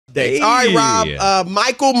Hey. All right, Rob.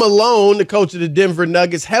 Michael Malone, the coach of the Denver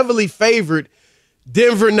Nuggets, heavily favored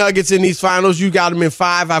Denver Nuggets in these finals. You got him in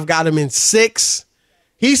 5. I've got him in 6.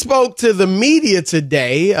 He spoke to the media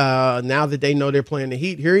today. Now that they know they're playing the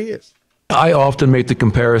Heat, here he is. I often make the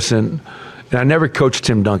comparison, and I never coached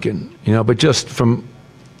Tim Duncan, but just from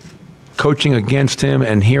coaching against him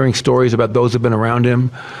and hearing stories about those who've been around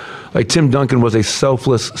him, like Tim Duncan was a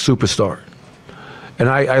selfless superstar. And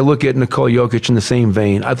I look at Nikola Jokic in the same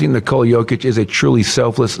vein. I think Nikola Jokic is a truly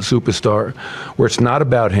selfless superstar where it's not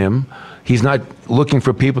about him. He's not looking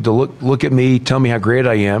for people to look at me, tell me how great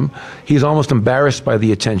I am. He's almost embarrassed by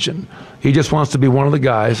the attention. He just wants to be one of the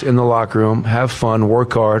guys in the locker room, have fun,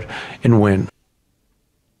 work hard, and win.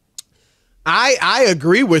 I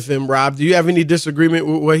agree with him, Rob. Do you have any disagreement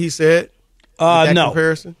with what he said? No.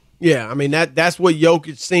 Comparison? Yeah, I mean, that's what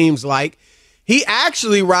Jokic seems like. He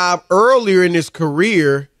actually, Rob, earlier in his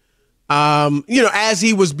career, as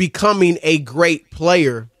he was becoming a great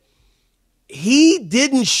player, he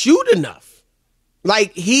didn't shoot enough.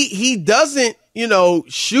 Like, he doesn't,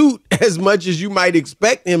 shoot as much as you might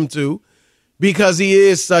expect him to because he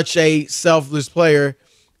is such a selfless player,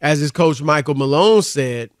 as his coach Michael Malone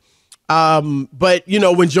said. But,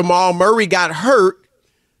 when Jamal Murray got hurt,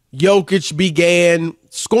 Jokic began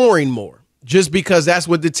scoring more. Just because that's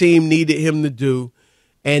what the team needed him to do.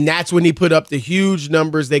 And that's when he put up the huge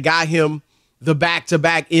numbers. They got him the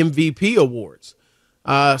back-to-back MVP awards.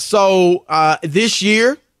 So this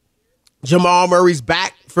year, Jamal Murray's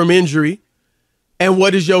back from injury. And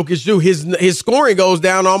what does Jokic do? His scoring goes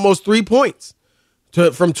down almost 3 points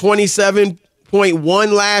from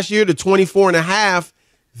 27.1 last year to 24.5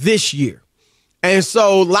 this year. And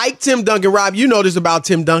so like Tim Duncan, Rob, you know this about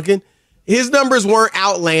Tim Duncan. His numbers weren't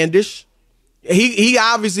outlandish. He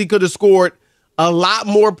obviously could have scored a lot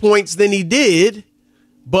more points than he did,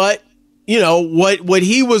 but what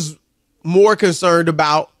he was more concerned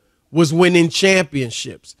about was winning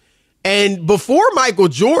championships. And before Michael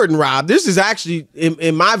Jordan, Rob, this is actually,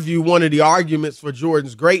 in my view, one of the arguments for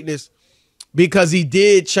Jordan's greatness, because he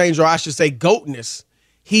did change, or I should say GOATness.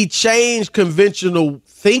 He changed conventional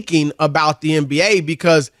thinking about the NBA,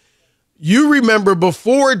 because you remember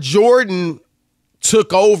before Jordan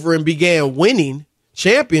took over and began winning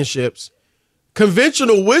championships,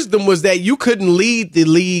 conventional wisdom was that you couldn't lead the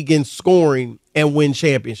league in scoring and win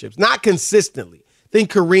championships. Not consistently. I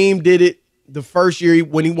think Kareem did it the first year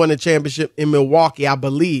when he won a championship in Milwaukee, I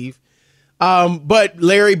believe. But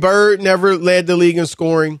Larry Bird never led the league in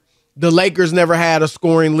scoring. The Lakers never had a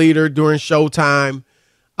scoring leader during Showtime.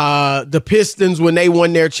 The Pistons, when they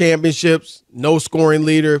won their championships, no scoring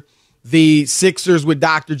leader. The Sixers with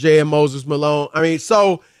Dr. J and Moses Malone.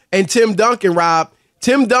 And Tim Duncan, Rob,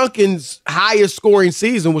 Tim Duncan's highest scoring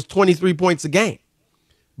season was 23 points a game.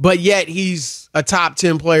 But yet he's a top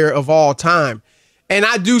 10 player of all time. And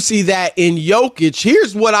I do see that in Jokic.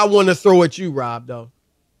 Here's what I want to throw at you, Rob, though.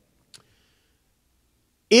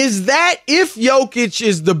 Is that if Jokic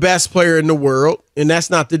is the best player in the world, and that's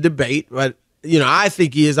not the debate, but, I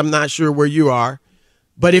think he is. I'm not sure where you are.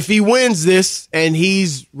 But if he wins this and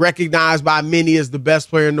he's recognized by many as the best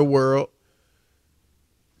player in the world,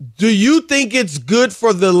 do you think it's good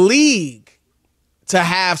for the league to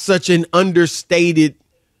have such an understated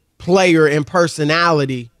player and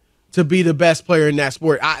personality to be the best player in that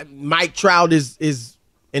sport? Mike Trout is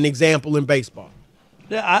an example in baseball.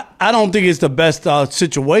 Yeah, I don't think it's the best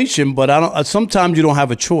situation, but sometimes you don't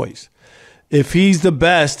have a choice. If he's the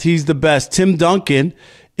best, he's the best. Tim Duncan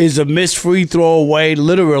is a missed free throw away,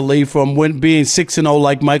 literally, from being 6-0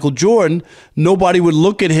 like Michael Jordan. Nobody would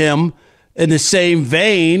look at him in the same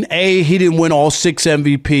vein. A, he didn't win all 6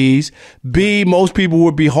 MVPs. B, most people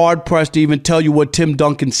would be hard-pressed to even tell you what Tim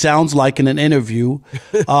Duncan sounds like in an interview.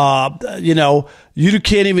 You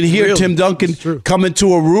can't even hear Tim Duncan come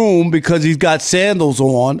into a room because he's got sandals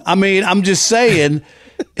on. I mean, I'm just saying...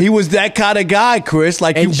 He was that kind of guy, Chris.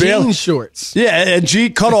 And jean shorts. Yeah,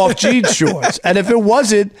 and cut-off jean shorts. And if it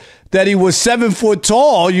wasn't that he was 7 foot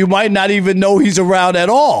tall, you might not even know he's around at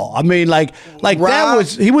all. I mean, Rob,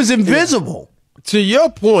 he was invisible. To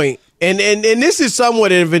your point, and this is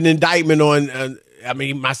somewhat of an indictment on,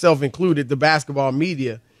 myself included, the basketball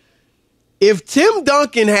media. If Tim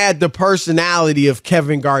Duncan had the personality of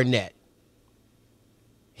Kevin Garnett,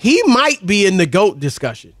 he might be in the GOAT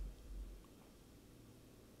discussion.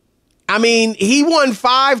 He won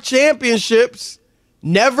 5 championships,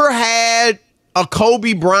 never had a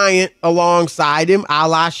Kobe Bryant alongside him, a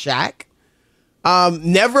la Shaq.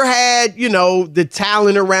 Never had, the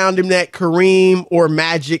talent around him that Kareem or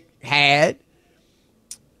Magic had.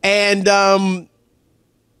 And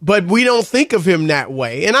but we don't think of him that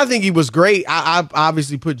way. And I think he was great. I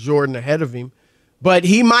obviously put Jordan ahead of him, but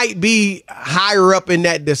he might be higher up in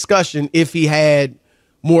that discussion if he had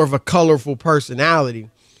more of a colorful personality.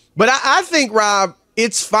 But I think, Rob,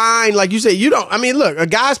 it's fine. Like you said, look, a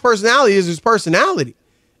guy's personality is his personality.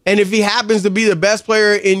 And if he happens to be the best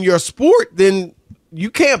player in your sport, then you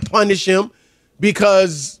can't punish him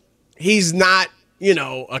because he's not,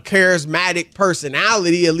 a charismatic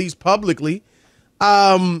personality, at least publicly.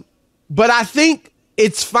 But I think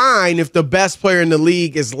it's fine if the best player in the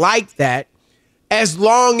league is like that, as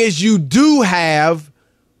long as you do have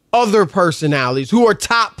other personalities who are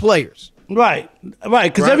top players. Right.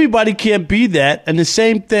 Because everybody can't be that. And the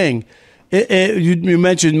same thing, you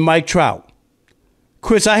mentioned Mike Trout.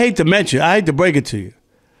 Chris, I hate to break it to you.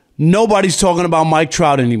 Nobody's talking about Mike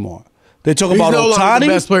Trout anymore. They talk about no Ohtani, the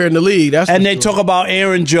best player in the league, and they talk about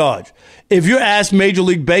Aaron Judge. If you're asked Major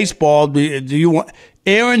League Baseball, do you want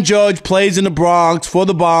Aaron Judge plays in the Bronx for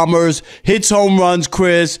the Bombers, hits home runs,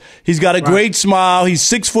 Chris. He's got a great smile. He's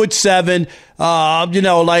 6'7".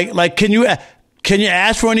 Can you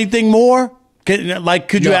ask for anything more?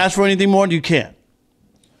 Could you ask for anything more? You can't.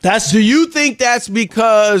 Do you think that's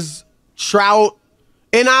because Trout,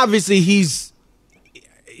 and obviously he's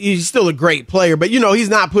still a great player, but he's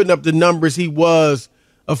not putting up the numbers he was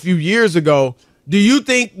a few years ago. Do you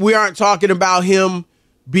think we aren't talking about him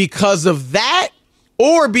because of that,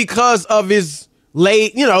 or because of his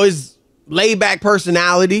laid back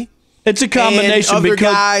personality? It's a combination. And other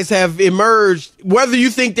guys have emerged, whether you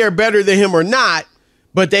think they're better than him or not,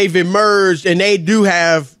 but they've emerged and they do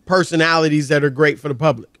have personalities that are great for the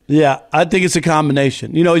public. Yeah, I think it's a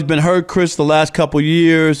combination. He's been hurt, Chris, the last couple of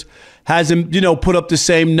years. Hasn't, put up the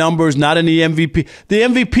same numbers, not in the MVP. The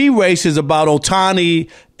MVP race is about Ohtani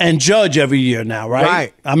and Judge every year now, right?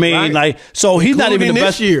 Right. I mean, so he's not even the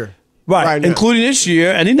best year. Right, including this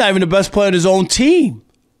year, and he's not even the best player in his own team,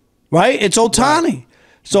 right? It's Ohtani. Right.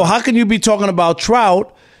 So how can you be talking about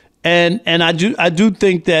Trout? And I do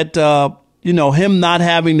think that him not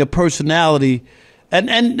having the personality,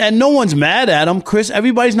 and no one's mad at him, Chris.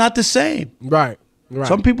 Everybody's not the same. Right.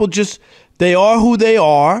 Some people they are who they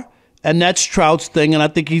are, and that's Trout's thing. And I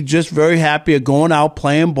think he's just very happy at going out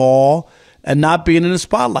playing ball and not being in the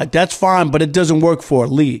spotlight. That's fine, but it doesn't work for a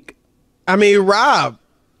league. I mean, Rob,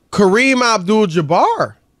 Kareem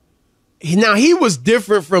Abdul-Jabbar. Now, he was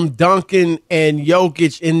different from Duncan and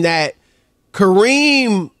Jokic in that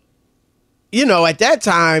Kareem, at that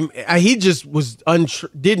time, he just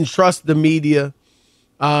didn't trust the media,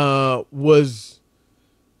 almost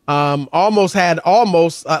had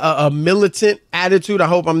a militant attitude. I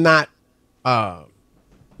hope I'm not,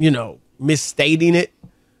 misstating it.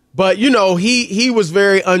 But, he was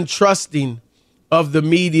very untrusting of the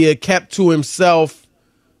media, kept to himself.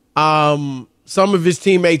 Some of his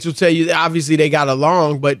teammates will tell you that obviously they got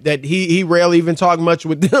along, but that he rarely even talked much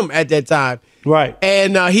with them at that time. Right.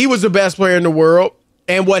 And he was the best player in the world.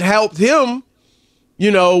 And what helped him,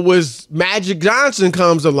 was Magic Johnson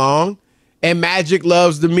comes along, and Magic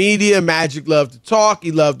loves the media. Magic loved to talk.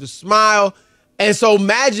 He loved to smile. And so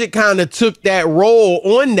Magic kind of took that role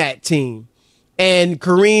on that team. And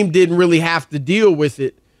Kareem didn't really have to deal with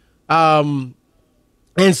it. And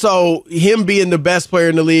so him being the best player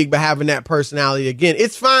in the league but having that personality, again,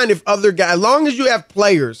 it's fine if other guys, as long as you have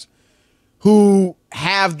players who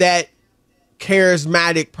have that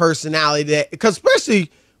charismatic personality, because especially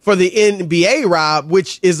for the NBA, Rob,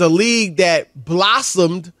 which is a league that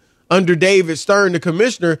blossomed under David Stern, the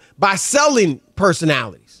commissioner, by selling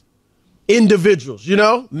personalities, individuals,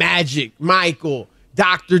 Magic, Michael,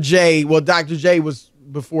 Dr. J. Well, Dr. J was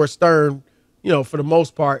before Stern, for the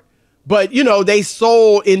most part. But, they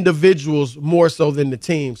sold individuals more so than the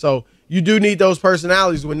team. So you do need those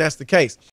personalities when that's the case.